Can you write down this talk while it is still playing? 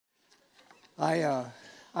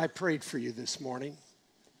I prayed for you this morning.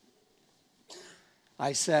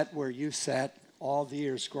 I sat where you sat all the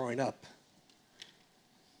years growing up.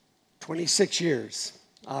 26 years.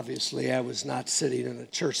 Obviously, I was not sitting in a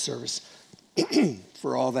church service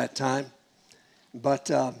for all that time.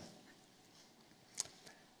 But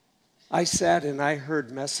I sat and I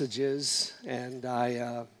heard messages, and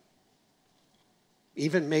I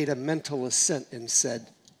even made a mental assent and said,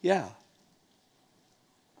 yeah,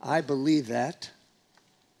 I believe that.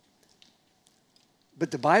 But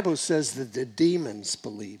the Bible says that the demons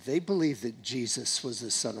believe. They believe that Jesus was the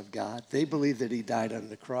Son of God. They believe that he died on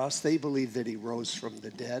the cross. They believe that he rose from the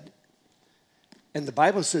dead. And the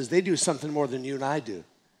Bible says they do something more than you and I do.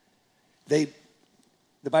 The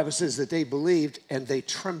Bible says that they believed and they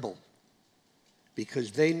tremble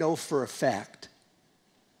because they know for a fact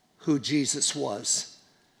who Jesus was,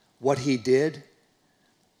 what he did,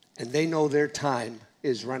 and they know their time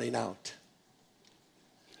is running out.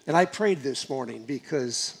 And I prayed this morning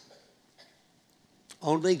because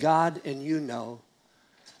only God and you know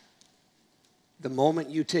the moment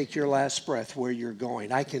you take your last breath where you're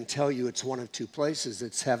going. I can tell you it's one of two places.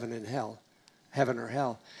 It's heaven and hell, heaven or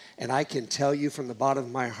hell. And I can tell you from the bottom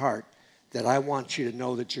of my heart that I want you to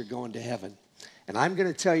know that you're going to heaven. And I'm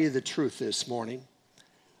going to tell you the truth this morning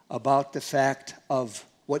about the fact of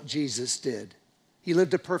what Jesus did. He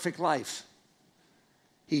lived a perfect life.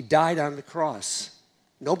 He died on the cross.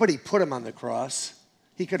 Nobody put him on the cross.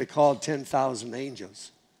 He could have called 10,000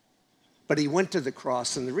 angels. But he went to the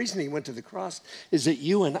cross, and the reason he went to the cross is that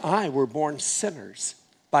you and I were born sinners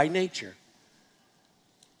by nature.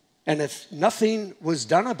 And if nothing was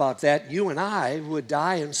done about that, you and I would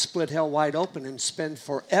die and split hell wide open and spend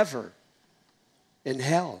forever in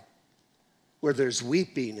hell, where there's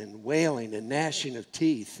weeping and wailing and gnashing of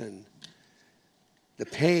teeth and the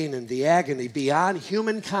pain and the agony beyond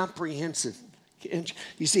human comprehension.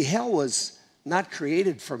 You see, hell was not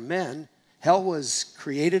created for men. Hell was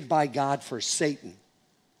created by God for Satan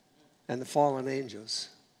and the fallen angels.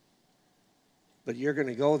 But you're going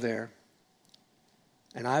to go there,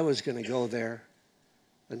 and I was going to go there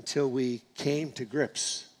until we came to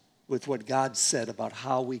grips with what God said about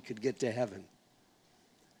how we could get to heaven.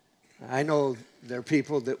 I know there are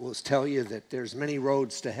people that will tell you that there's many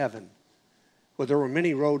roads to heaven. Well, there were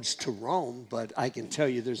many roads to Rome, but I can tell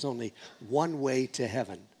you there's only one way to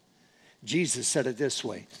heaven. Jesus said it this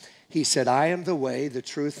way. He said, I am the way, the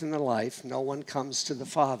truth, and the life. No one comes to the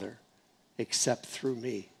Father except through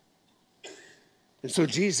me. And so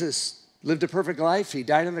Jesus lived a perfect life. He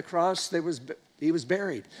died on the cross. He was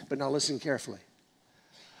buried. But now listen carefully.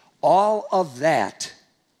 All of that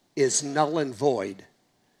is null and void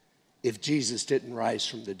if Jesus didn't rise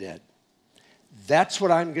from the dead. That's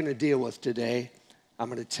what I'm going to deal with today. I'm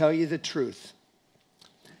going to tell you the truth.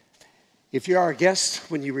 If you're our guest,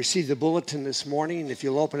 when you receive the bulletin this morning, if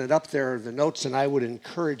you'll open it up, there are the notes, and I would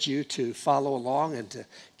encourage you to follow along and to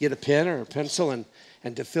get a pen or a pencil and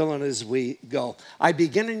to fill in as we go. I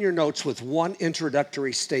begin in your notes with one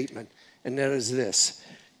introductory statement, and that is this.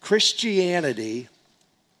 Christianity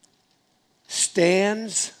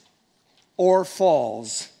stands or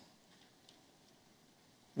falls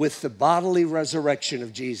with the bodily resurrection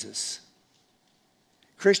of Jesus.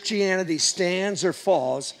 Christianity stands or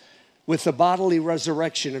falls with the bodily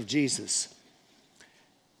resurrection of Jesus.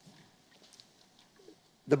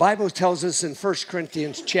 The Bible tells us in 1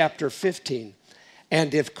 Corinthians chapter 15,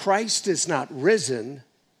 and if Christ is not risen,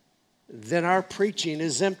 then our preaching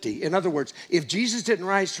is empty. In other words, if Jesus didn't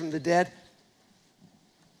rise from the dead,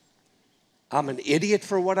 I'm an idiot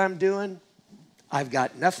for what I'm doing. I've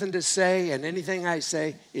got nothing to say, and anything I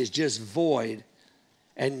say is just void.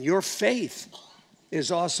 And your faith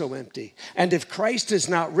is also empty. And if Christ is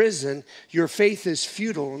not risen, your faith is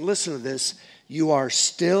futile. And listen to this, you are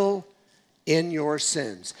still in your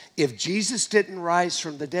sins. If Jesus didn't rise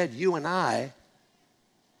from the dead, you and I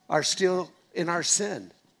are still in our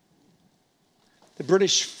sin. The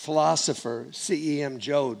British philosopher C.E.M.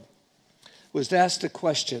 Joad was asked a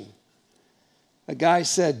question. A guy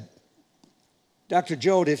said, Dr.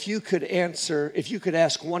 Joad, if you could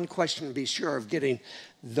ask one question and be sure of getting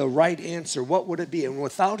the right answer, what would it be? And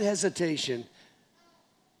without hesitation,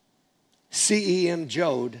 C.E.M.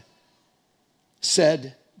 Joad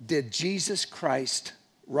said, did Jesus Christ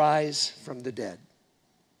rise from the dead?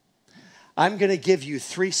 I'm going to give you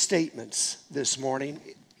three statements this morning.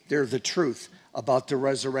 They're the truth about the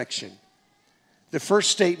resurrection. The first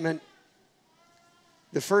statement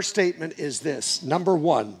is this. Number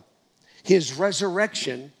one, his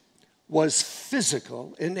resurrection was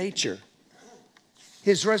physical in nature.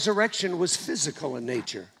 His resurrection was physical in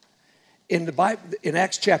nature. In the Bible, in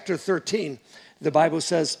Acts chapter 13, the Bible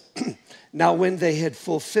says, now when they had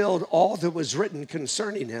fulfilled all that was written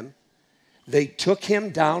concerning him, they took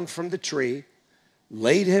him down from the tree,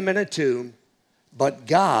 laid him in a tomb, but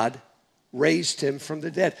God raised him from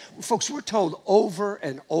the dead. Folks, we're told over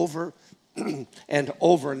and over and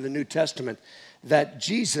over in the New Testament that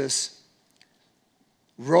Jesus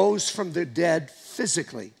rose from the dead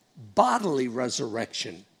physically, bodily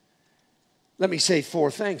resurrection. Let me say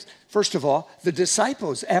four things. First of all, the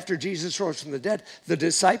disciples, after Jesus rose from the dead, the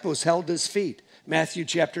disciples held his feet. Matthew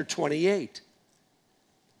chapter 28.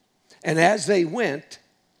 And as they went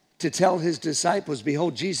to tell his disciples,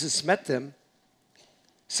 behold, Jesus met them,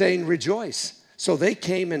 saying, rejoice. So they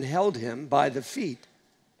came and held him by the feet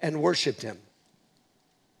and worshiped him.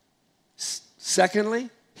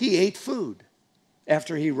 Secondly, he ate food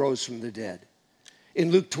after he rose from the dead. In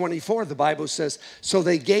Luke 24, the Bible says, so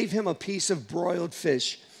they gave him a piece of broiled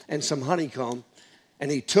fish and some honeycomb, and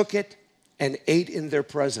he took it and ate in their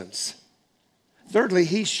presence. Thirdly,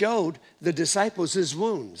 he showed the disciples his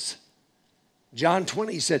wounds. John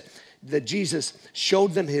 20 said that Jesus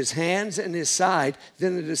showed them his hands and his side.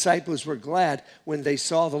 Then the disciples were glad when they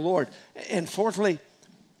saw the Lord. And fourthly,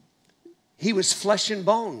 he was flesh and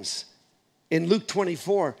bones. In Luke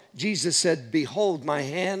 24, Jesus said, behold my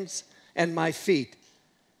hands and my feet,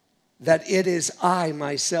 that it is I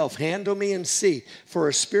myself. Handle me and see, for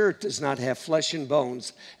a spirit does not have flesh and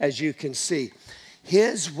bones, as you can see.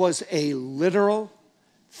 His was a literal,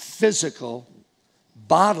 physical,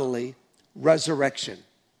 bodily resurrection.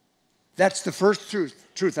 That's the first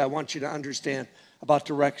truth I want you to understand about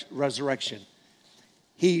the resurrection.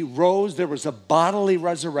 He rose, there was a bodily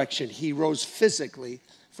resurrection. He rose physically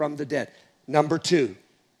from the dead. Number two,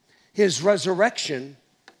 his resurrection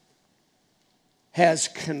has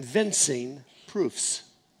convincing proofs.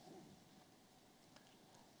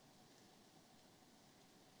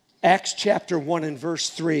 Acts chapter 1 and verse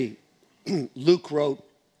 3, Luke wrote,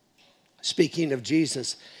 speaking of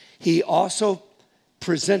Jesus, he also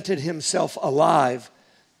presented himself alive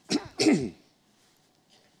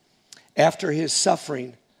after his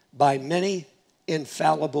suffering by many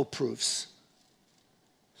infallible proofs.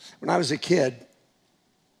 When I was a kid,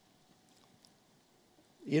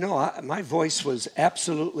 you know, my voice was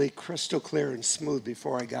absolutely crystal clear and smooth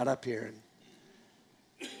before I got up here.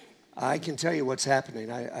 And I can tell you what's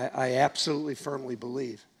happening. I absolutely firmly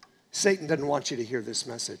believe. Satan doesn't want you to hear this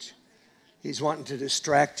message. He's wanting to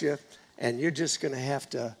distract you, and you're just going to have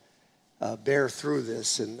to bear through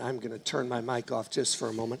this. And I'm going to turn my mic off just for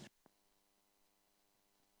a moment.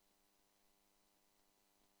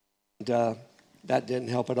 And that didn't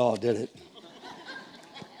help at all, did it?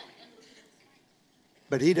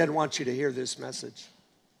 But he doesn't want you to hear this message.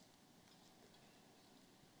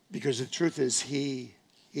 Because the truth is, he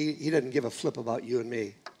doesn't give a flip about you and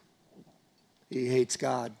me. He hates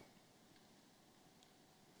God.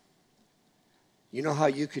 You know how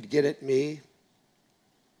you could get at me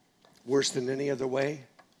worse than any other way?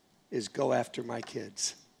 Is go after my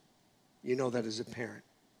kids. You know that as a parent.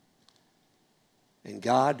 And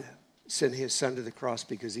God sent his son to the cross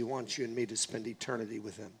because he wants you and me to spend eternity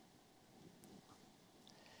with him.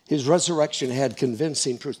 His resurrection had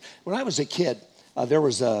convincing proof. When I was a kid, there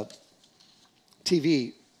was a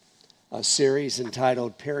TV series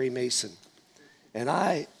entitled Perry Mason. And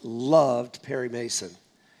I loved Perry Mason.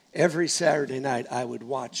 Every Saturday night, I would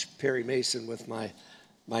watch Perry Mason with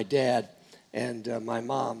my dad and my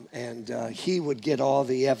mom. And he would get all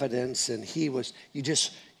the evidence, and he was,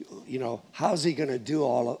 how's he going to do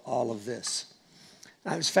all of this?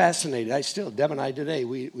 I was fascinated. Deb and I today,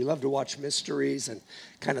 we love to watch mysteries and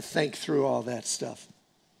kind of think through all that stuff.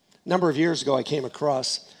 A number of years ago, I came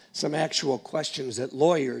across some actual questions that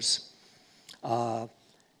lawyers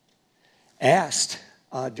asked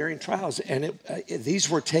during trials, and these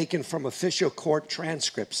were taken from official court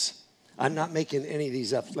transcripts. I'm not making any of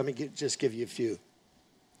these up. Let me just give you a few.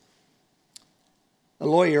 The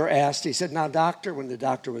lawyer asked, he said, now, doctor, when the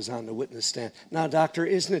doctor was on the witness stand, now, doctor,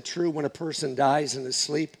 isn't it true when a person dies in his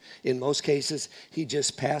sleep, in most cases, he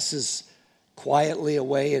just passes quietly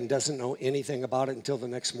away and doesn't know anything about it until the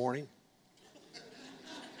next morning?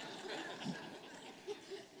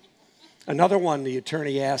 Another one, the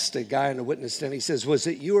attorney asked a guy on the witness stand, he says, was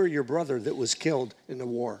it you or your brother that was killed in the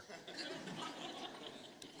war?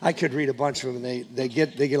 I could read a bunch of them, and they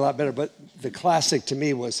get a lot better, but the classic to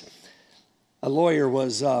me was, a lawyer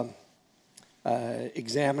was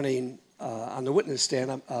examining on the witness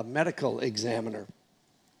stand a medical examiner.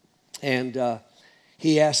 And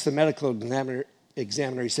he asked the medical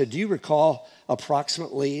examiner. He said, do you recall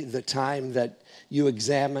approximately the time that you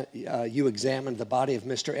examined the body of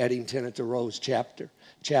Mr. Eddington at the Rose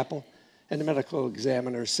Chapel? And the medical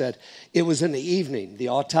examiner said, it was in the evening. The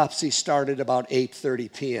autopsy started about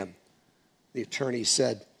 8:30 p.m. The attorney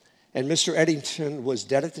said, and Mr. Eddington was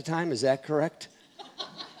dead at the time, is that correct?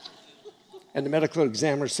 And the medical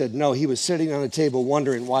examiner said, no, he was sitting on a table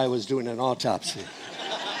wondering why I was doing an autopsy.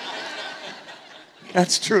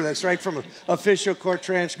 That's true. That's right from official court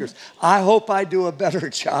transcripts. I hope I do a better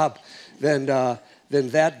job than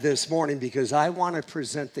that this morning, because I want to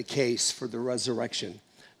present the case for the resurrection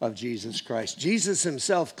of Jesus Christ. Jesus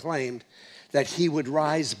himself claimed that he would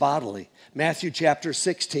rise bodily. Matthew chapter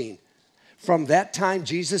 16. From that time,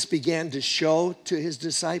 Jesus began to show to his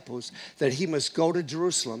disciples that he must go to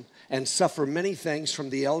Jerusalem and suffer many things from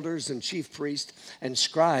the elders and chief priests and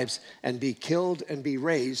scribes and be killed and be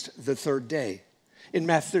raised the third day. In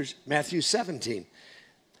Matthew 17.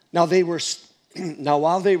 Now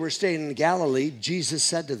while they were staying in Galilee, Jesus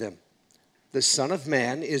said to them, the Son of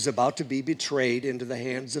Man is about to be betrayed into the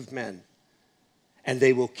hands of men, and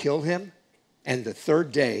they will kill him, and the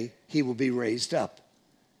third day he will be raised up.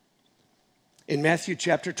 In Matthew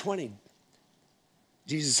chapter 20,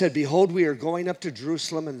 Jesus said, behold, we are going up to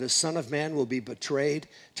Jerusalem, and the Son of Man will be betrayed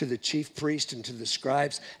to the chief priests and to the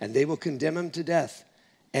scribes, and they will condemn him to death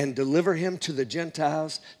and deliver him to the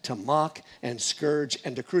Gentiles to mock and scourge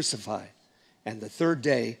and to crucify. And the third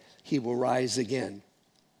day he will rise again.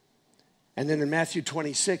 And then in Matthew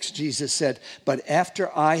 26, Jesus said, but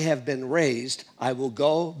after I have been raised, I will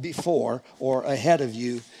go before or ahead of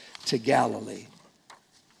you to Galilee.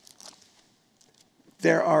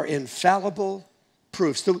 There are infallible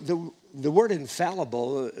proofs. The word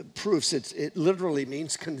infallible proofs, it literally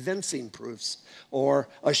means convincing proofs or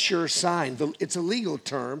a sure sign. It's a legal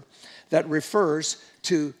term that refers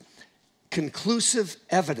to conclusive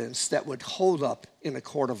evidence that would hold up in a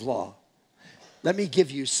court of law. Let me give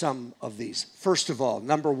you some of these. First of all,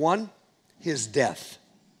 number one, his death.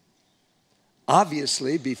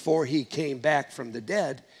 Obviously, before he came back from the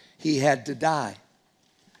dead, he had to die.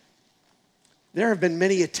 There have been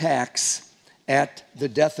many attacks at the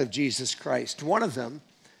death of Jesus Christ. One of them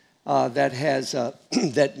that has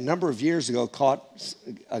that a number of years ago caught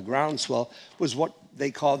a groundswell was what they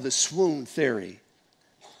called the swoon theory.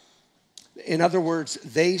 In other words,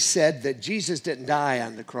 they said that Jesus didn't die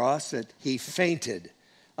on the cross, that he fainted,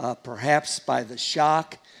 perhaps by the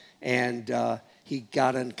shock, and he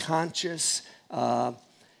got unconscious,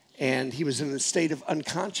 and he was in a state of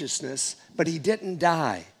unconsciousness, but he didn't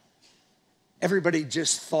die. Everybody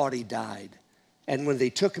just thought he died. And when they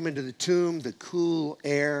took him into the tomb, the cool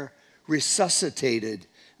air resuscitated,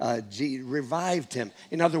 revived him.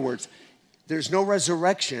 In other words, there's no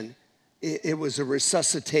resurrection. It was a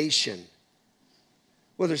resuscitation.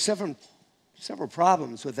 Well, there's several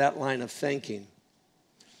problems with that line of thinking.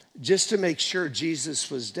 Just to make sure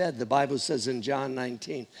Jesus was dead, the Bible says in John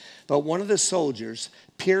 19, but one of the soldiers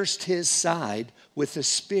pierced his side with a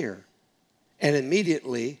spear, and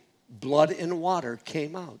immediately blood and water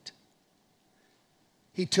came out.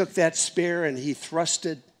 He took that spear and he thrust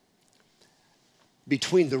it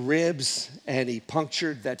between the ribs, and he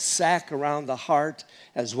punctured that sac around the heart,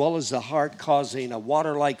 as well as the heart, causing a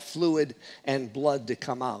water-like fluid and blood to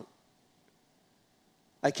come out.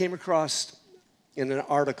 I came across in an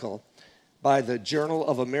article by the Journal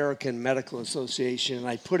of American Medical Association, and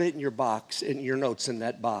I put it in your box, in your notes in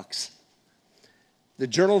that box. The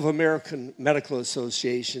Journal of American Medical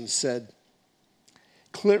Association said,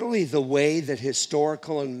 clearly the way that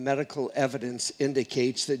historical and medical evidence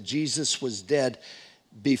indicates that Jesus was dead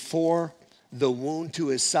before the wound to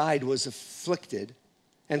his side was afflicted,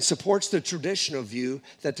 and supports the traditional view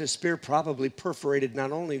that the spear probably perforated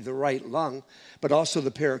not only the right lung, but also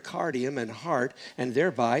the pericardium and heart, and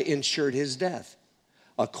thereby ensured his death.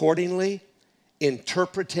 Accordingly,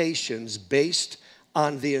 interpretations based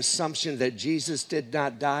on the assumption that Jesus did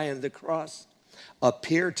not die on the cross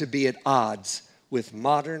appear to be at odds with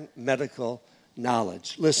modern medical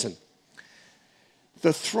knowledge. Listen,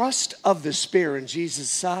 the thrust of the spear in Jesus'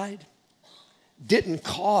 side didn't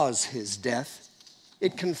cause his death.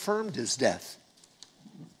 It confirmed his death.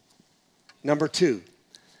 Number two,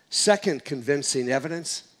 second convincing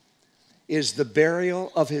evidence is the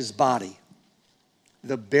burial of his body.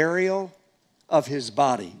 The burial of his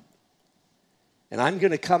body. And I'm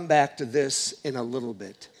going to come back to this in a little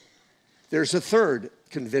bit. There's a third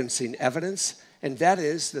convincing evidence, and that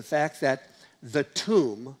is the fact that the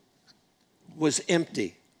tomb was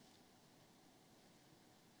empty.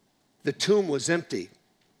 The tomb was empty.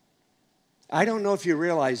 I don't know if you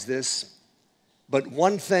realize this, But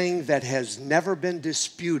one thing that has never been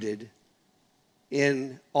disputed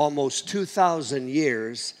in almost 2,000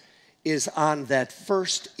 years is on that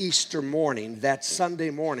first Easter morning, that Sunday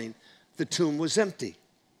morning, the tomb was empty.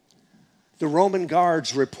 The Roman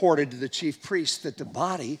guards reported to the chief priest that the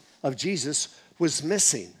body of Jesus was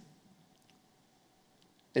missing.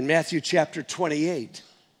 In Matthew chapter 28,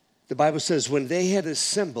 the Bible says, when they had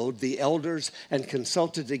assembled the elders and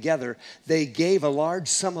consulted together, they gave a large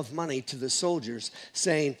sum of money to the soldiers,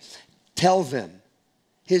 saying, tell them,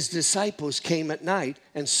 his disciples came at night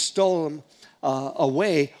and stole him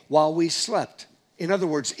away while we slept. In other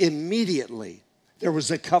words, immediately there was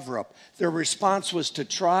a cover-up. Their response was to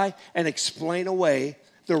try and explain away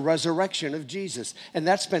the resurrection of Jesus. And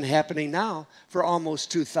that's been happening now for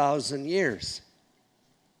almost 2,000 years.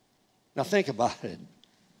 Now think about it.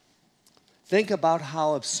 Think about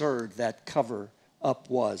how absurd that cover-up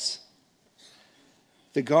was.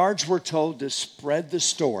 The guards were told to spread the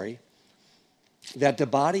story that the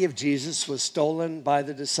body of Jesus was stolen by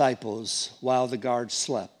the disciples while the guards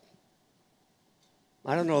slept.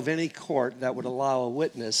 I don't know of any court that would allow a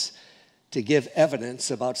witness to give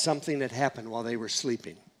evidence about something that happened while they were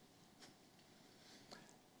sleeping.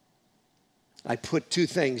 I put two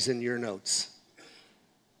things in your notes.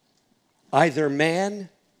 Either man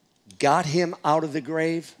got him out of the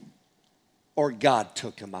grave or God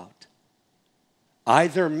took him out.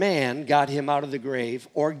 Either man got him out of the grave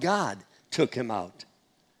or God took him out.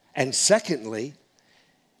 And secondly,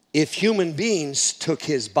 if human beings took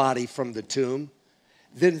his body from the tomb,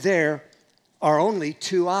 then there are only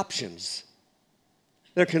two options.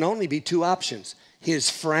 There can only be two options: his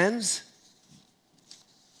friends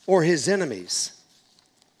or his enemies.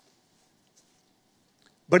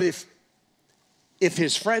 But if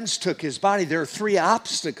his friends took his body, there are three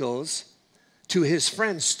obstacles to his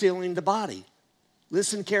friends stealing the body.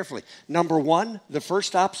 Listen carefully. Number one, the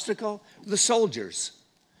first obstacle, the soldiers.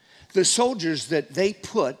 The soldiers that they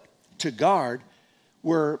put to guard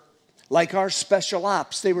were like our special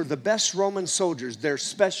ops. They were the best Roman soldiers, their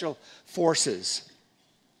special forces.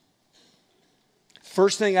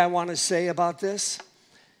 First thing I want to say about this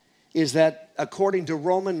is that according to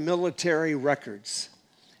Roman military records,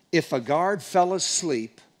 if a guard fell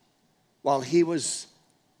asleep while he was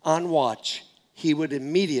on watch, he would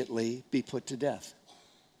immediately be put to death.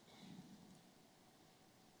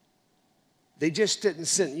 They just didn't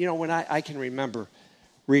sit. You know, when I can remember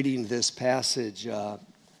reading this passage or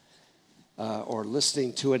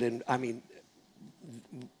listening to it, and I mean,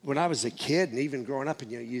 when I was a kid and even growing up,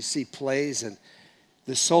 and you see plays and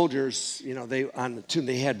the soldiers, they on the tomb,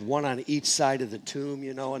 they had one on each side of the tomb,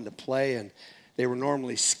 in the play, and they were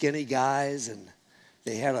normally skinny guys, and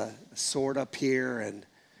they had a sword up here,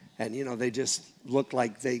 and they just looked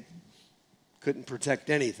like they couldn't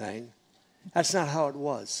protect anything. That's not how it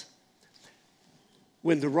was.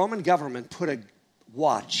 When the Roman government put a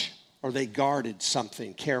watch or they guarded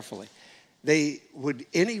something carefully, they would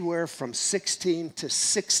anywhere from 16 to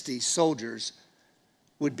 60 soldiers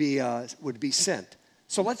would be sent.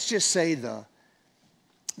 So let's just say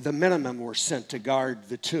the minimum were sent to guard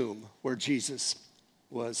the tomb where Jesus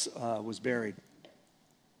was buried.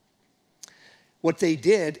 What they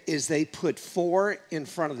did is they put 4 in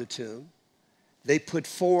front of the tomb, they put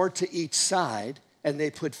 4 to each side, and they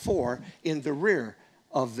put 4 in the rear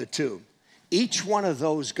of the tomb. Each one of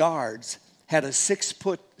those guards had a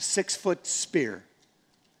 6-foot spear,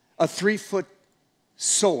 a 3-foot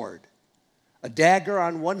sword, a dagger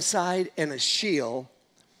on one side, and a shield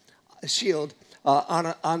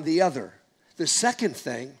on the other. The second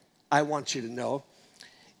thing I want you to know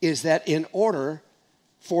is that in order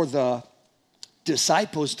for the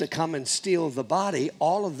disciples to come and steal the body,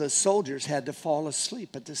 all of the soldiers had to fall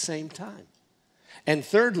asleep at the same time. And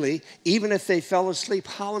thirdly, even if they fell asleep,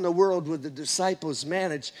 how in the world would the disciples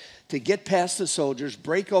manage to get past the soldiers,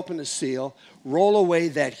 break open the seal, roll away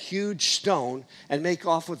that huge stone, and make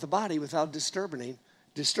off with the body without disturbing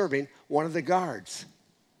one of the guards?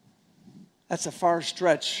 That's a far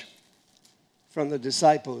stretch from the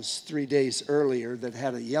disciples 3 days earlier that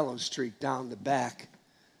had a yellow streak down their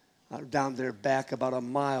back about a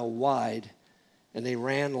mile wide, and they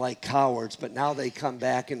ran like cowards, but now they come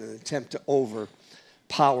back in an attempt to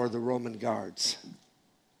overpower the Roman guards.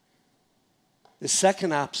 The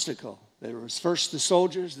second obstacle, there was first the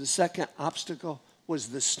soldiers, the second obstacle was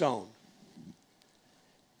the stone.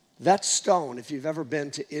 That stone, if you've ever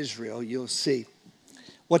been to Israel, you'll see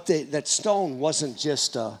that stone wasn't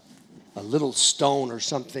just a little stone or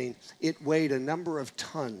something. It weighed a number of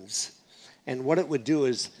tons. And what it would do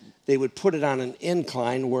is they would put it on an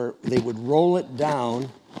incline where they would roll it down,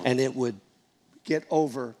 and it would get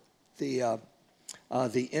over the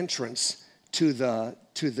the entrance to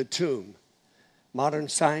the tomb. Modern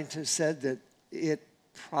scientists said that it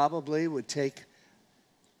probably would take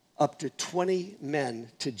up to 20 men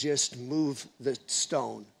to just move the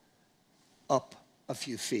stone up a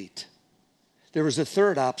few feet. There was a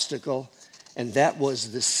third obstacle, and that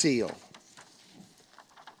was the seal.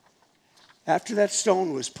 After that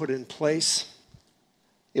stone was put in place,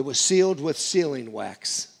 it was sealed with sealing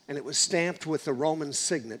wax, and it was stamped with the Roman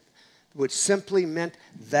signet, which simply meant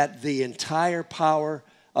that the entire power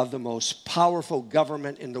of the most powerful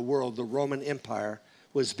government in the world, the Roman Empire,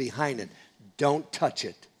 was behind it. Don't touch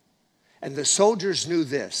it. And the soldiers knew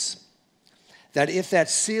this, that if that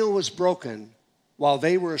seal was broken while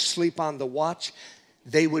they were asleep on the watch,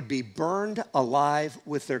 they would be burned alive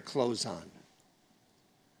with their clothes on.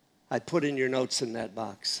 I put in your notes in that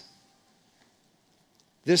box.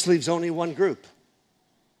 This leaves only one group,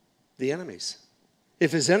 the enemies.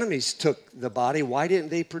 If his enemies took the body, why didn't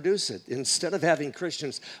they produce it? Instead of having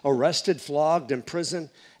Christians arrested, flogged, imprisoned,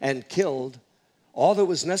 and killed, all that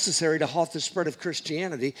was necessary to halt the spread of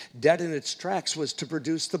Christianity, dead in its tracks, was to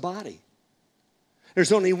produce the body.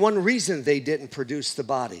 There's only one reason they didn't produce the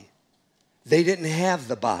body. They didn't have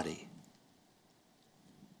the body.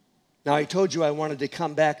 Now, I told you I wanted to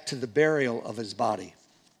come back to the burial of his body.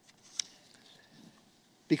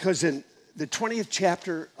 Because in the 20th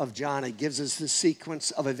chapter of John, it gives us the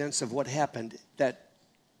sequence of events of what happened that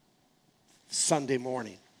Sunday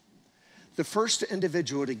morning. The first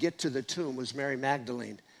individual to get to the tomb was Mary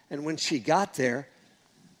Magdalene. And when she got there,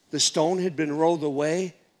 the stone had been rolled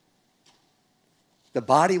away. The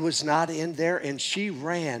body was not in there, and she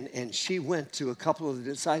ran and she went to a couple of the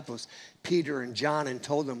disciples, Peter and John, and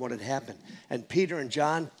told them what had happened. And Peter and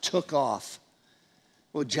John took off.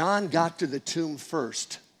 Well, John got to the tomb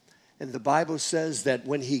first. And the Bible says that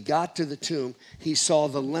when he got to the tomb, he saw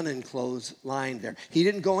the linen clothes lying there. He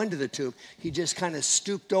didn't go into the tomb. He just kind of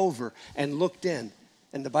stooped over and looked in.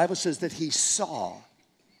 And the Bible says that he saw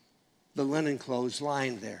the linen clothes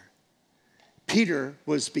lying there. Peter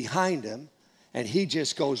was behind him, and he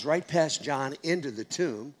just goes right past John into the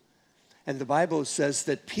tomb. And the Bible says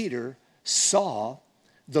that Peter saw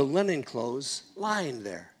the linen clothes lying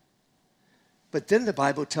there. But then the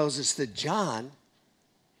Bible tells us that John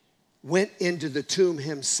went into the tomb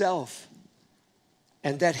himself,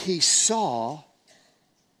 and that he saw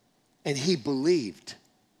and he believed.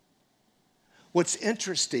 What's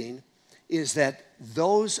interesting is that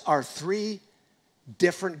those are three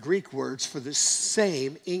different Greek words for the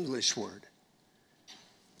same English word.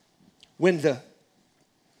 When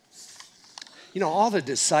all the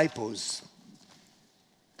disciples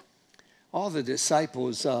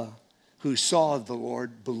who saw the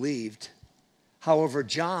Lord believed. However,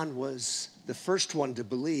 John was the first one to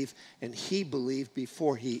believe, and he believed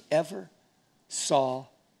before he ever saw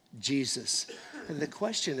Jesus. And the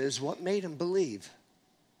question is, what made him believe?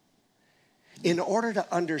 In order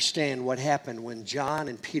to understand what happened when John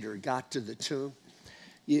and Peter got to the tomb,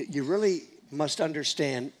 you really must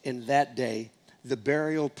understand in that day the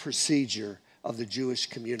burial procedure of the Jewish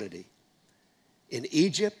community. In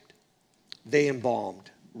Egypt, they embalmed.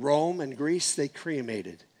 Rome and Greece, they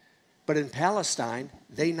cremated. But in Palestine,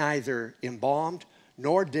 they neither embalmed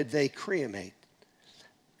nor did they cremate,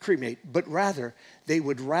 but rather they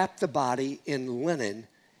would wrap the body in linen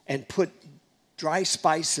and put dry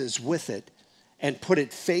spices with it and put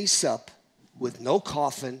it face up with no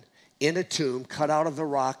coffin in a tomb cut out of the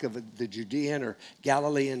rock of the Judean or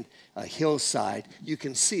Galilean hillside. You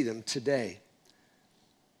can see them today.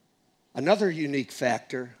 Another unique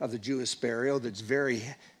factor of the Jewish burial that's very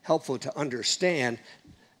helpful to understand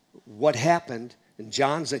what happened in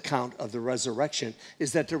John's account of the resurrection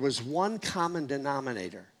is that there was one common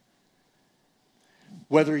denominator.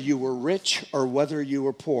 Whether you were rich or whether you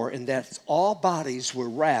were poor, and that all bodies were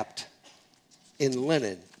wrapped in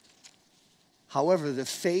linen. However, the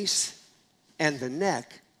face and the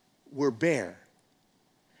neck were bare.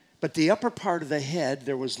 But the upper part of the head,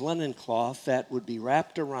 there was linen cloth that would be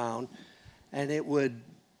wrapped around, and it would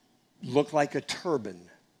look like a turban.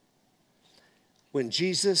 When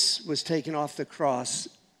Jesus was taken off the cross,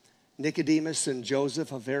 Nicodemus and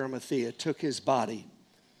Joseph of Arimathea took his body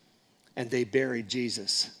and they buried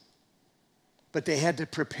Jesus. But they had to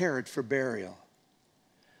prepare it for burial.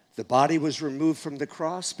 The body was removed from the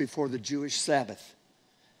cross before the Jewish Sabbath.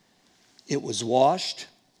 It was washed,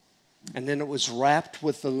 and then it was wrapped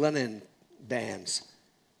with the linen bands.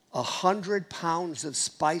 100 pounds of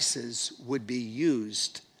spices would be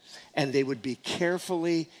used, and they would be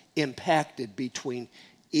carefully impacted between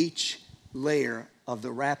each layer of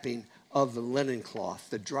the wrapping of the linen cloth,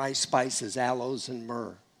 the dry spices, aloes, and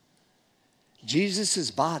myrrh.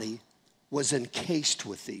 Jesus' body was encased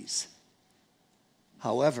with these.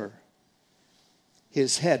 However,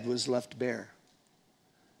 his head was left bare.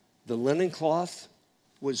 The linen cloth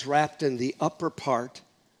was wrapped in the upper part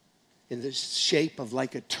in the shape of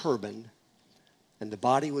like a turban, and the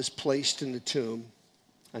body was placed in the tomb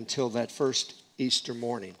until that first Easter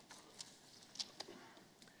morning.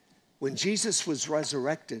 When Jesus was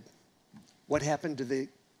resurrected, what happened to the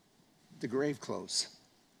grave clothes?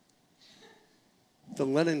 The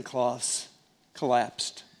linen cloths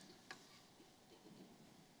collapsed.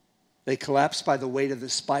 They collapsed by the weight of the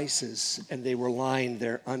spices, and they were lying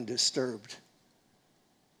there undisturbed.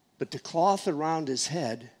 But the cloth around his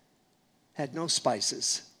head had no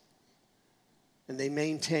spices, and they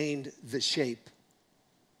maintained the shape.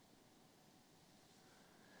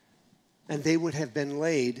 And they would have been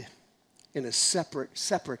laid in a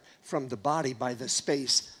separate from the body by the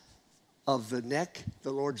space of the neck,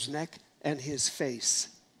 the Lord's neck, and his face.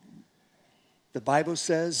 The Bible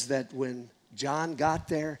says that when John got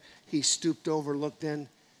there, he stooped over, looked in,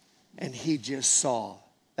 and he just saw.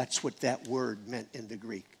 That's what that word meant in the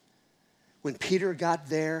Greek. When Peter got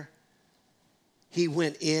there, he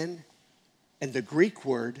went in, and the Greek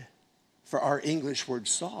word for our English word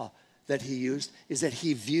saw that he used is that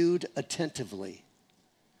he viewed attentively.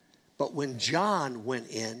 But when John went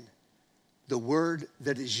in, the word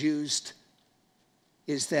that is used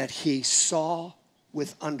is that he saw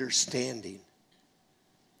with understanding.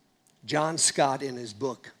 John Scott, in his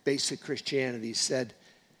book, Basic Christianity, said,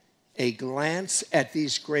 "A glance at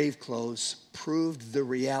these grave clothes proved the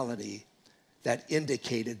reality that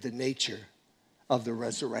indicated the nature of the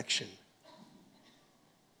resurrection."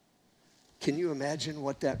 Can you imagine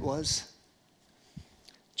what that was?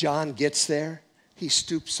 John gets there, he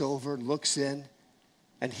stoops over, looks in,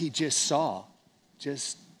 and he just saw,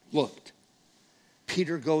 just looked.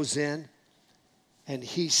 Peter goes in, and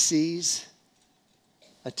he sees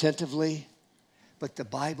attentively, but the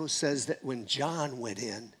Bible says that when John went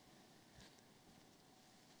in,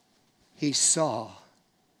 he saw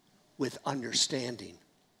with understanding.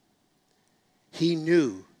 He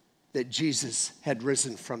knew that Jesus had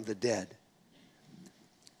risen from the dead.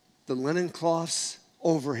 The linen cloths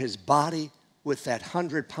over his body with that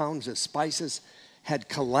 100 pounds of spices had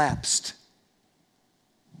collapsed.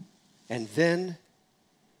 And then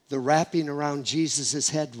the wrapping around Jesus'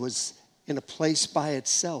 head was in a place by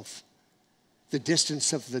itself, the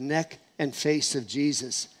distance of the neck and face of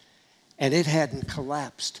Jesus, and it hadn't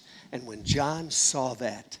collapsed. And when John saw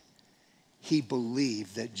that, he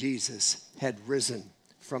believed that Jesus had risen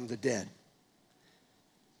from the dead.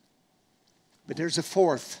 But there's a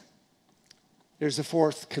fourth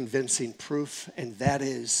convincing proof, and that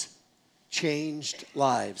is changed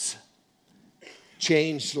lives.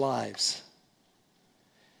 Changed lives.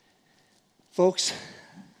 Folks,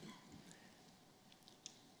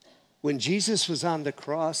 when Jesus was on the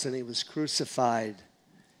cross and he was crucified,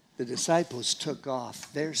 the disciples took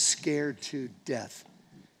off. They're scared to death.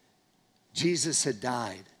 Jesus had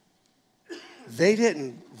died. They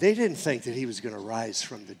didn't think that he was going to rise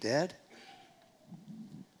from the dead.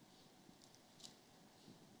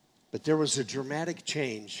 But there was a dramatic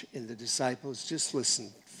change in the disciples. Just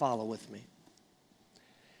listen, follow with me.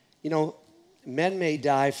 You know, men may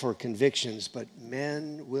die for convictions, but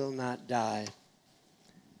men will not die.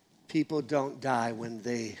 People don't die when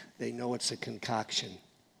they know it's a concoction.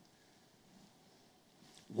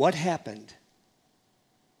 What happened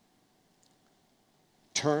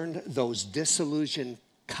turned those disillusioned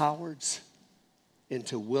cowards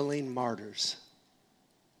into willing martyrs.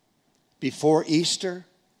 Before Easter,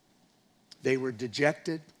 they were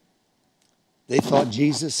dejected. They thought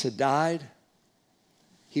Jesus had died.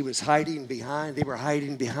 They were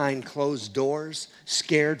hiding behind closed doors,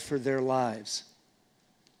 scared for their lives.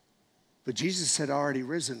 But Jesus had already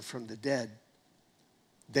risen from the dead.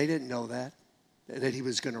 They didn't know that he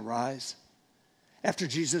was going to rise. After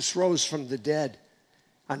Jesus rose from the dead,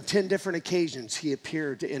 on 10 different occasions, he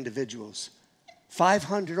appeared to individuals.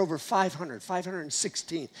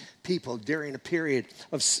 516 people during a period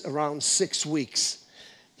of around 6 weeks.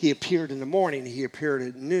 He appeared in the morning, he appeared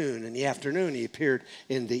at noon, in the afternoon, he appeared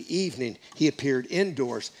in the evening, he appeared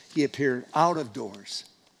indoors, he appeared out of doors.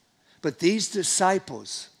 But these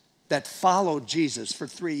disciples that followed Jesus for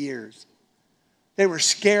 3 years, they were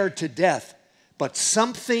scared to death, but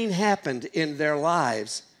something happened in their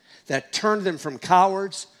lives that turned them from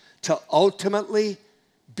cowards to ultimately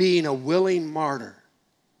being a willing martyr,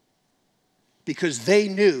 because they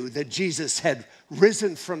knew that Jesus had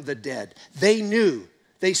risen from the dead. They knew,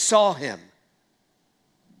 they saw him.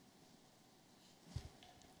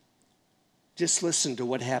 Just listen to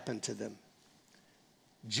what happened to them.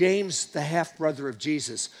 James, the half-brother of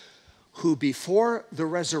Jesus, who before the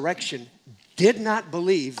resurrection did not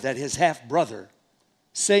believe that his half-brother,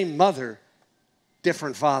 same mother,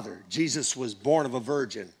 different father. Jesus was born of a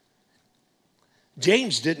virgin.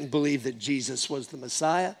 James didn't believe that Jesus was the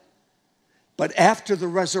Messiah. But after the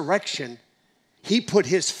resurrection, he put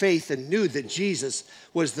his faith and knew that Jesus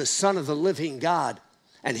was the Son of the living God,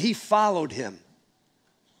 and he followed him.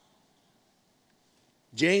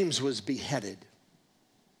 James was beheaded.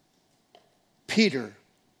 Peter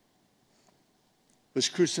was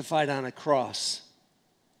crucified on a cross.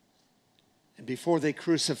 And before they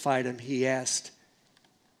crucified him, he asked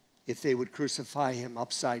if they would crucify him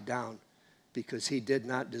upside down, because he did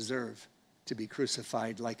not deserve to be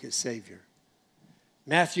crucified like his Savior.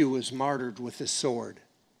 Matthew was martyred with a sword.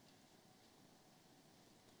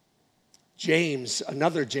 James,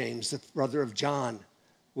 another James, the brother of John,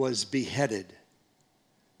 was beheaded.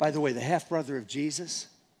 By the way, the half-brother of Jesus,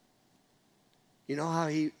 you know how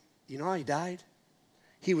he died?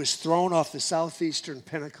 He was thrown off the southeastern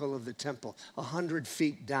pinnacle of the temple, 100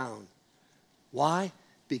 feet down. Why?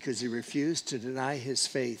 Because he refused to deny his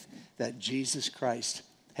faith that Jesus Christ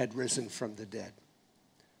had risen from the dead.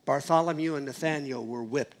 Bartholomew and Nathanael were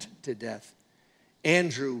whipped to death.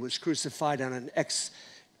 Andrew was crucified on an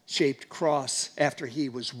X-shaped cross after he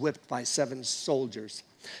was whipped by 7 soldiers.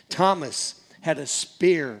 Thomas had a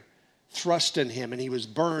spear thrust in him, and he was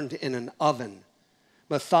burned in an oven.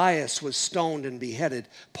 Matthias was stoned and beheaded.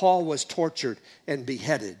 Paul was tortured and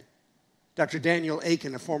beheaded. Dr. Daniel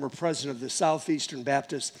Aiken, a former president of the Southeastern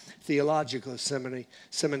Baptist Theological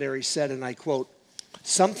Seminary, said, and I quote,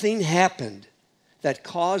 "Something happened that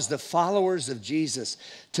caused the followers of Jesus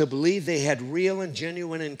to believe they had real and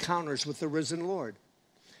genuine encounters with the risen Lord.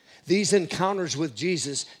 These encounters with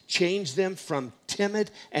Jesus changed them from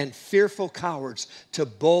timid and fearful cowards to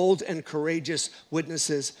bold and courageous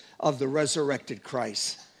witnesses of the resurrected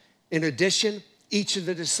Christ. In addition, each of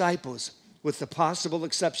the disciples, with the possible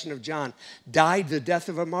exception of John, died the death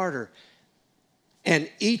of a martyr,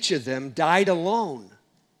 and each of them died alone,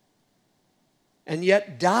 and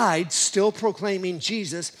yet died still proclaiming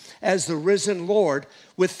Jesus as the risen Lord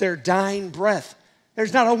with their dying breath.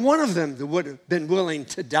 There's not a one of them that would have been willing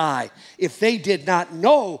to die if they did not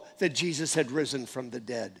know that Jesus had risen from the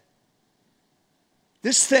dead."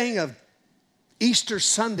 This thing of Easter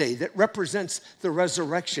Sunday that represents the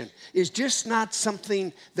resurrection is just not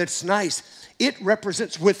something that's nice. It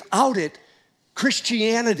represents, without it,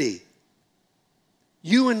 Christianity,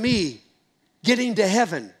 you and me getting to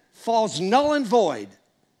heaven, falls null and void.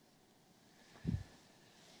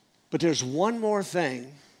 But there's one more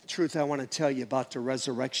truth I want to tell you about the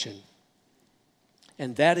resurrection.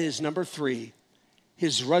 And that is, number 3,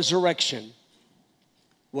 his resurrection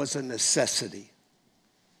was a necessity.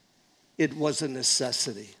 It was a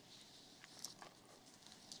necessity.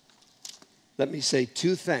 Let me say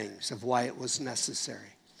 2 things of why it was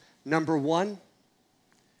necessary. Number 1,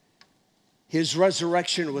 his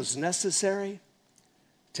resurrection was necessary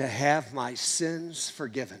to have my sins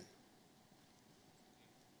forgiven.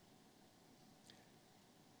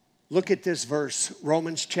 Look at this verse,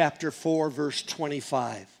 Romans chapter 4, verse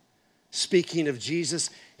 25. Speaking of Jesus,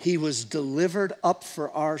 he was delivered up for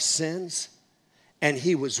our sins, and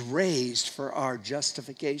he was raised for our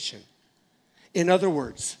justification. In other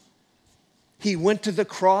words, he went to the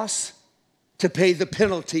cross to pay the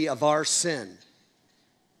penalty of our sin.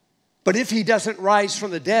 But if he doesn't rise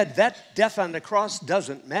from the dead, that death on the cross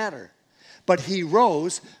doesn't matter. But he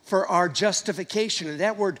rose for our justification. And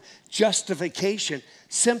that word justification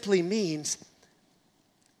simply means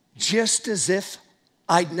just as if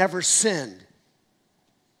I'd never sinned.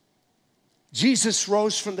 Jesus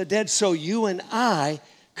rose from the dead so you and I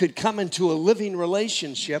could come into a living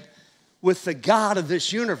relationship with the God of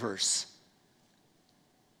this universe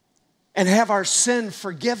and have our sin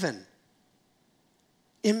forgiven.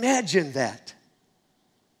 Imagine that.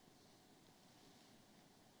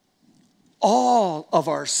 All of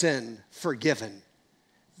our sin forgiven.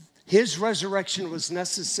 His resurrection was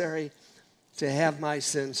necessary to have my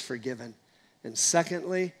sins forgiven. And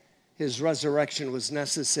secondly, his resurrection was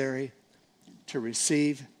necessary to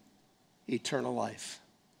receive eternal life.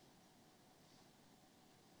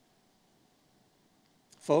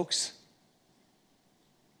 Folks,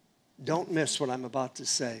 don't miss what I'm about to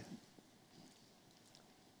say.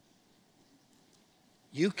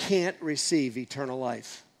 You can't receive eternal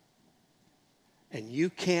life, and you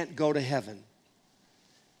can't go to heaven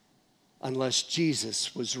unless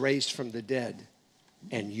Jesus was raised from the dead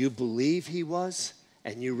and you believe he was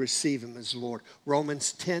and you receive him as Lord.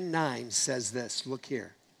 Romans 10:9 says this. Look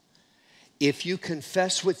here. If you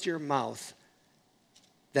confess with your mouth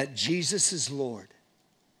that Jesus is Lord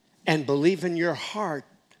and believe in your heart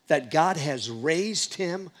that God has raised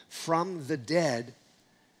him from the dead,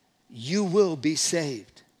 you will be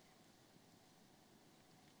saved.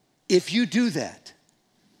 If you do that,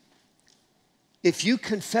 if you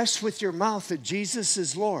confess with your mouth that Jesus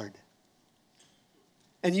is Lord,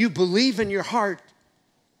 and you believe in your heart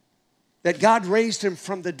that God raised him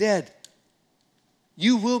from the dead,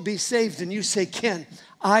 you will be saved. And you say, Ken,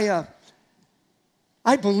 I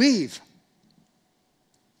believe.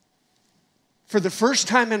 For the first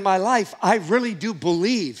time in my life, I really do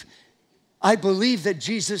believe. I believe that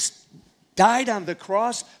Jesus died on the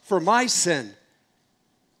cross for my sin.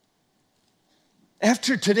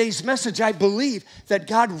 After today's message, I believe that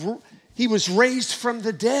he was raised from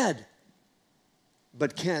the dead.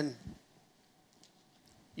 But Ken,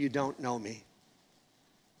 you don't know me.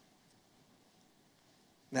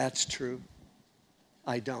 That's true.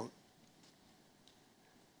 I don't.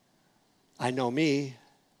 I know me.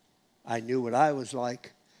 I knew what I was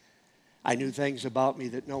like. I knew things about me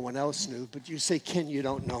that no one else knew. But you say, Ken, you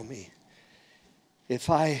don't know me. If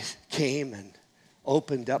I came and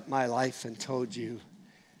opened up my life and told you,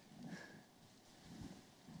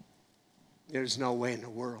 there's no way in the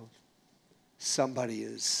world somebody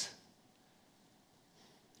as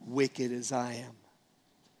wicked as I am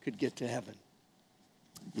could get to heaven.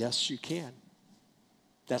 Yes, you can.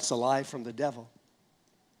 That's a lie from the devil.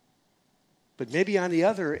 But maybe on the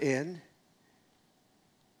other end,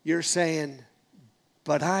 you're saying,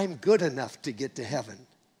 but I'm good enough to get to heaven.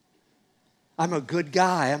 I'm a good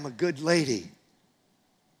guy. I'm a good lady.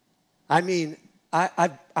 I mean,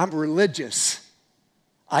 I'm religious.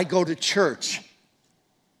 I go to church.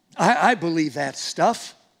 I believe that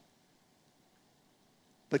stuff.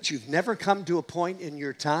 But you've never come to a point in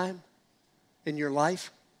your time, in your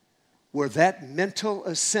life, where that mental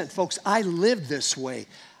assent, folks, I lived this way.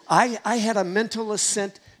 I had a mental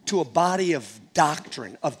assent to a body of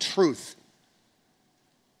doctrine, of truth.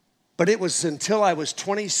 But it was until I was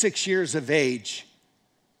 26 years of age.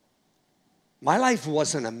 My life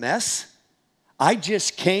wasn't a mess. I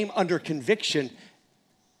just came under conviction,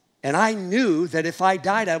 and I knew that if I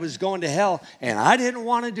died, I was going to hell, and I didn't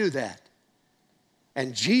want to do that.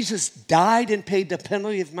 And Jesus died and paid the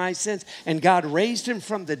penalty of my sins, and God raised him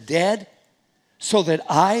from the dead so that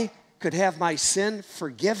I could have my sin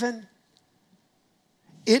forgiven.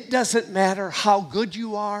 It doesn't matter how good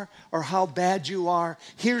you are or how bad you are.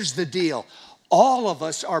 Here's the deal. All of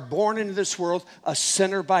us are born into this world a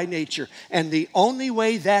sinner by nature. And the only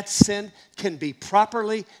way that sin can be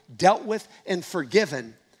properly dealt with and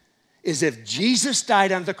forgiven is if Jesus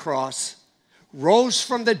died on the cross, rose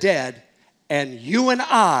from the dead, and you and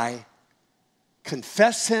I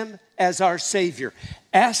confess him as our Savior.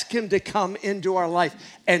 Ask him to come into our life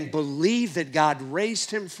and believe that God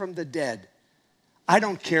raised him from the dead. I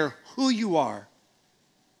don't care who you are.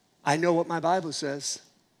 I know what my Bible says.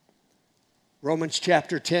 Romans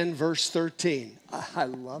chapter 10, verse 13. I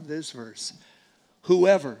love this verse.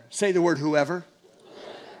 Whoever, say the word whoever.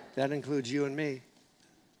 That includes you and me.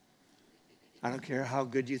 I don't care how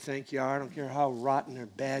good you think you are. I don't care how rotten or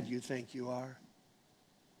bad you think you are.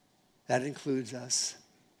 That includes us.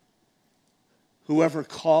 Whoever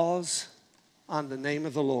calls on the name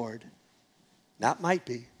of the Lord, not might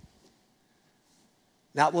be,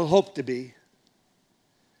 not will hope to be,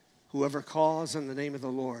 whoever calls on the name of the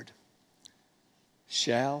Lord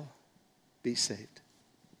shall be saved.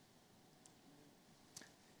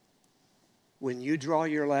 When you draw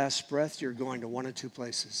your last breath, you're going to one of two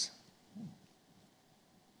places.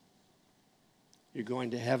 You're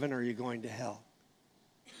going to heaven or you're going to hell.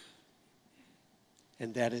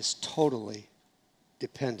 And that is totally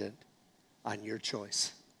dependent on your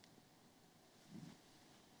choice.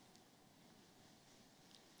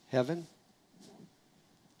 Heaven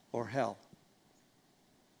or hell.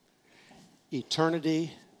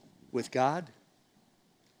 Eternity with God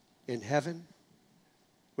in heaven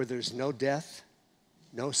where there's no death,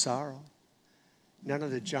 no sorrow, none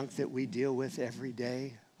of the junk that we deal with every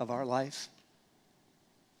day of our life.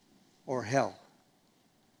 Or hell,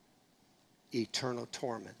 eternal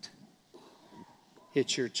torment.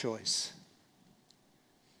 It's your choice.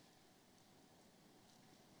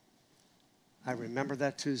 I remember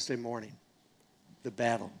that Tuesday morning, the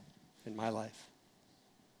battle in my life.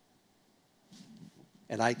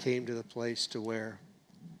 And I came to the place to where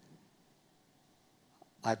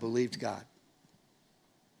I believed God.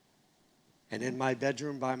 And in my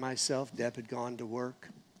bedroom by myself, Deb had gone to work.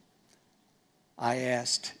 I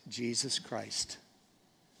asked Jesus Christ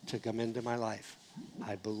to come into my life.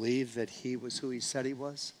 I believed that he was who he said he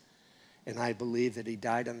was. And I believe that he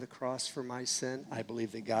died on the cross for my sin. I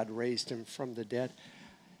believe that God raised him from the dead.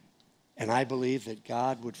 And I believe that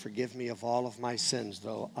God would forgive me of all of my sins,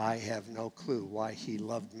 though I have no clue why he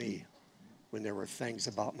loved me when there were things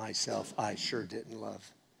about myself I sure didn't love.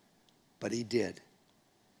 But he did.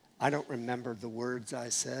 I don't remember the words I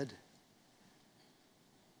said.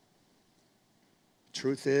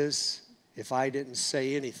 Truth is, if I didn't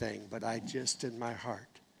say anything, but I just in my heart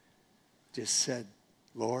just said,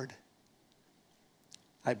 Lord,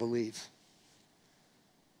 I believe.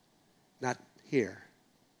 Not here,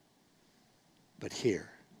 but here.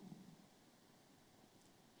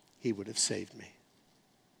 He would have saved me.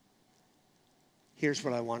 Here's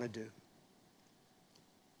what I want to do.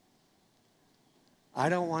 I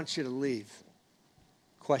don't want you to leave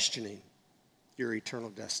questioning your eternal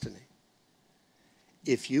destiny.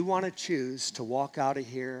 If you want to choose to walk out of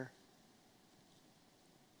here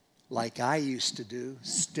like I used to do,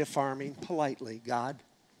 stiff-arming politely, God,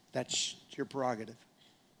 that's your prerogative.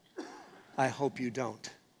 I hope you don't.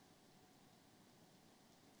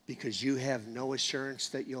 Because you have no assurance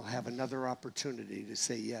that you'll have another opportunity to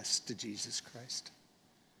say yes to Jesus Christ.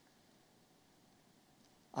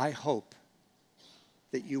 I hope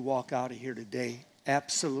that you walk out of here today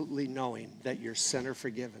absolutely knowing that your sin are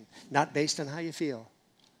forgiven. Not based on how you feel,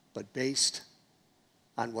 but based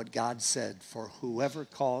on what God said, for whoever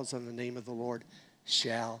calls on the name of the Lord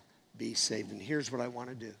shall be saved. And here's what I want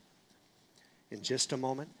to do. In just a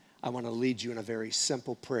moment, I want to lead you in a very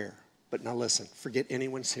simple prayer. But now listen, forget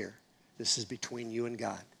anyone's here. This is between you and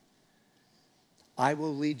God. I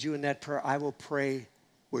will lead you in that prayer. I will pray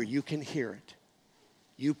where you can hear it.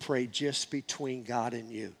 You pray just between God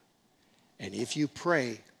and you. And if you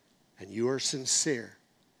pray and you are sincere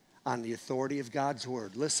on the authority of God's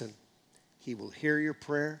word, listen, he will hear your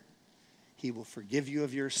prayer, he will forgive you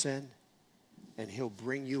of your sin, and he'll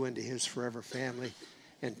bring you into his forever family.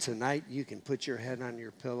 And tonight you can put your head on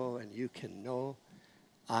your pillow and you can know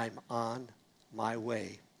I'm on my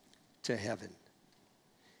way to heaven.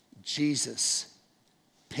 Jesus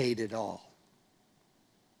paid it all.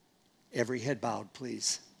 Every head bowed,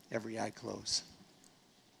 please. Every eye closed.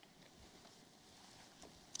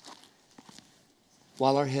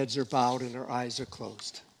 While our heads are bowed and our eyes are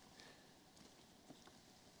closed,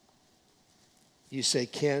 you say,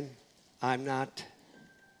 Ken, I'm not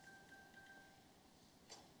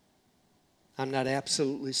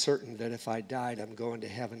absolutely certain that if I died, I'm going to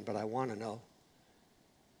heaven, but I want to know.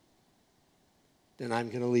 Then I'm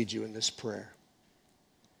going to lead you in this prayer.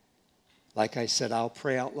 Like I said, I'll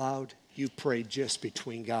pray out loud. You pray just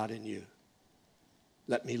between God and you.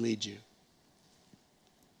 Let me lead you.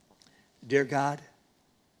 Dear God,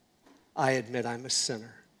 I admit I'm a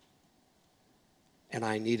sinner and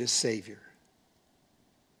I need a Savior.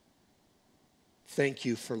 Thank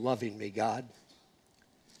you for loving me, God.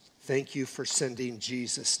 Thank you for sending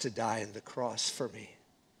Jesus to die on the cross for me.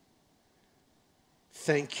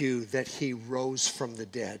 Thank you that he rose from the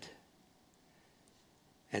dead.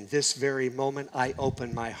 And this very moment, I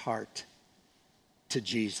open my heart to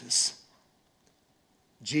Jesus.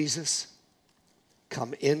 Jesus,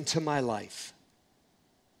 come into my life.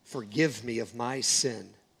 Forgive me of my sin.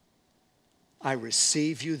 I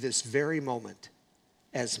receive you this very moment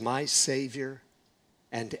as my Savior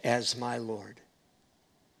and as my Lord.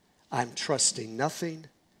 I'm trusting nothing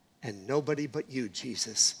and nobody but you,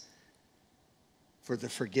 Jesus, for the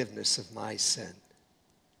forgiveness of my sin.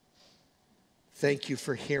 Thank you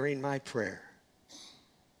for hearing my prayer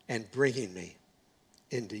and bringing me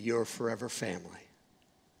into your forever family.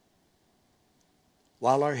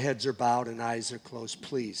 While our heads are bowed and eyes are closed,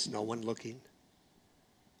 please, no one looking.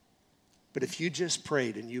 But if you just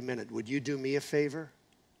prayed and you meant it, would you do me a favor?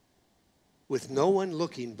 With no one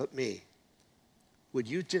looking but me, would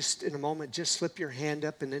you just, in a moment, just slip your hand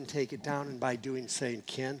up and then take it down, and by doing, saying,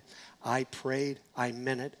 Ken, I prayed, I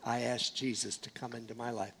meant it, I asked Jesus to come into my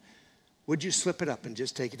life. Would you slip it up and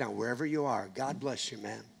just take it down wherever you are? God bless you,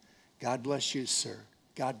 ma'am. God bless you, sir.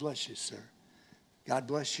 God bless you, sir. God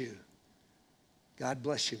bless you. God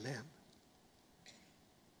bless you, ma'am.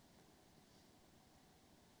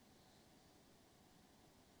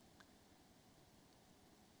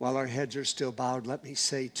 While our heads are still bowed, let me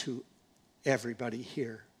say to everybody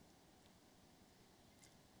here,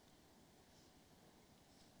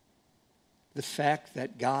 the fact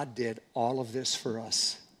that God did all of this for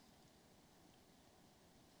us.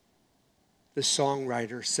 The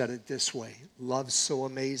songwriter said it this way: love so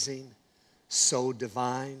amazing, so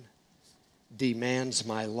divine, demands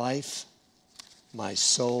my life, my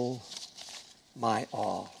soul, my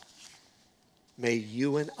all. May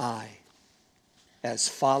you and I, as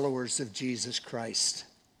followers of Jesus Christ,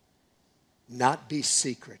 not be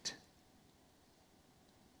secret.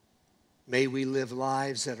 May we live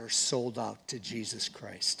lives that are sold out to Jesus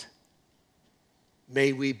Christ.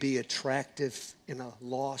 May we be attractive in a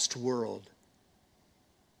lost world.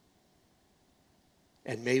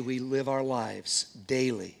 And may we live our lives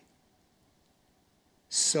daily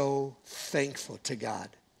so thankful to God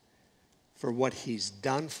for what he's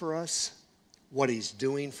done for us, what he's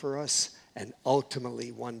doing for us, and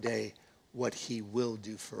ultimately one day what he will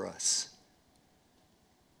do for us.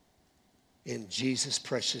 In Jesus'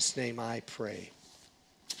 precious name I pray.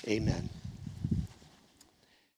 Amen.